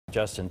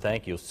Justin,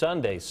 thank you.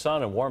 Sunday,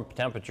 sun and warm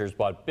temperatures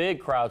brought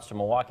big crowds to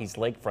Milwaukee's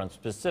lakefront,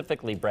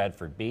 specifically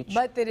Bradford Beach.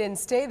 But they didn't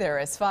stay there.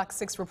 As Fox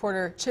 6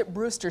 reporter Chip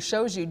Brewster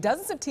shows you,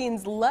 dozens of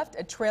teens left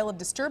a trail of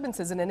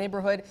disturbances in a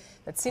neighborhood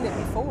that's seen it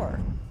before.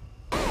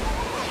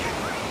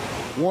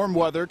 Warm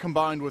weather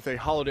combined with a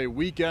holiday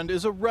weekend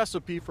is a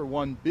recipe for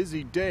one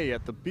busy day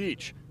at the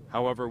beach.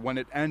 However, when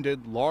it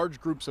ended, large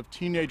groups of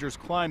teenagers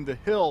climbed the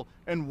hill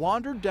and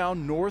wandered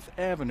down North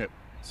Avenue.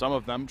 Some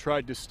of them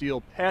tried to steal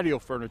patio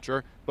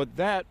furniture, but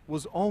that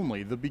was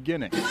only the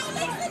beginning.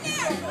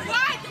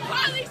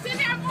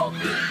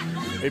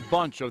 A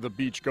bunch of the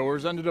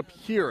beachgoers ended up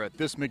here at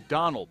this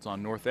McDonald's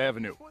on North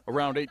Avenue.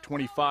 Around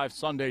 8:25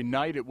 Sunday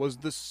night, it was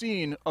the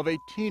scene of a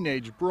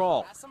teenage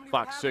brawl.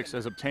 Fox 6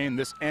 has obtained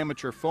this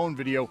amateur phone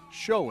video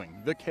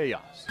showing the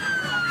chaos.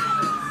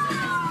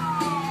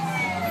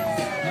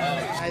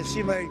 I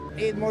see like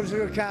 8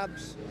 motorcycle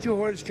cops, 2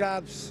 horse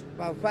cops,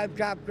 about 5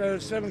 cop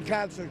cars, 7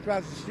 cops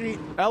across the street.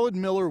 Aled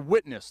Miller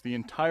witnessed the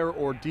entire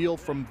ordeal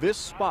from this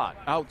spot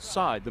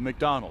outside the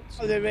McDonald's.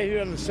 They're right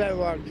here on the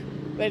sidewalk,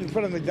 right in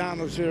front of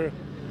McDonald's here,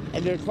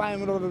 and they're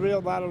climbing over the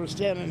rail bottom and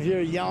standing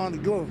here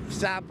yelling, go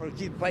stop or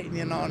keep fighting,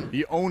 you know.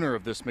 The owner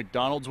of this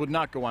McDonald's would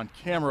not go on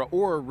camera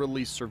or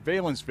release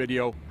surveillance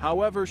video.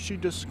 However, she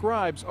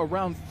describes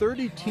around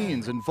 30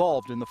 teens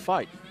involved in the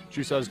fight.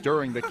 She says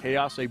during the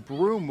chaos, a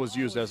broom was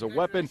used as a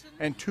weapon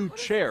and 2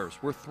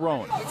 chairs were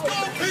thrown. Let's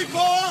go,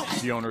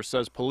 people! The owner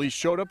says police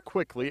showed up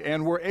quickly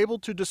and were able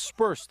to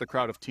disperse the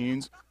crowd of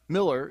teens.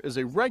 Miller is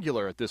a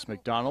regular at this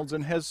McDonald's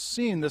and has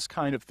seen this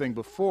kind of thing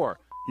before.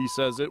 He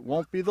says it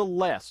won't be the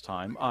last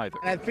time either.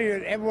 And I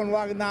figured everyone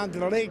walking down to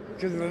the lake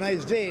because it's a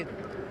nice day,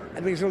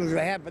 I think something's going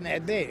to happen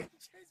that day.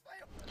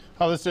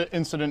 This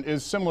incident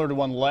is similar to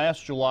one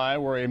last July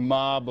where a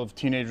mob of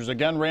teenagers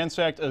again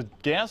ransacked a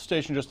gas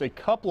station just a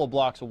couple of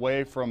blocks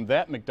away from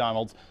that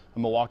McDonald's. The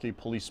Milwaukee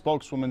police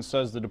spokeswoman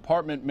says the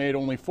department made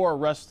only 4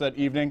 arrests that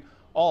evening,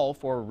 all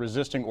for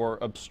resisting or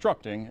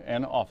obstructing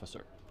an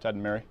officer. Ted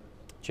and Mary.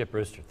 Chip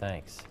Brewster,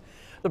 thanks.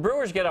 The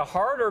Brewers get a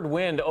hard-earned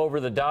win over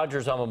the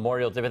Dodgers on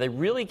Memorial Day, but they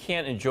really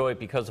can't enjoy it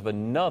because of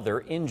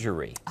another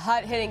injury.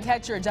 Hot-hitting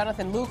catcher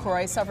Jonathan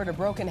Lucroy suffered a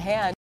broken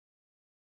hand.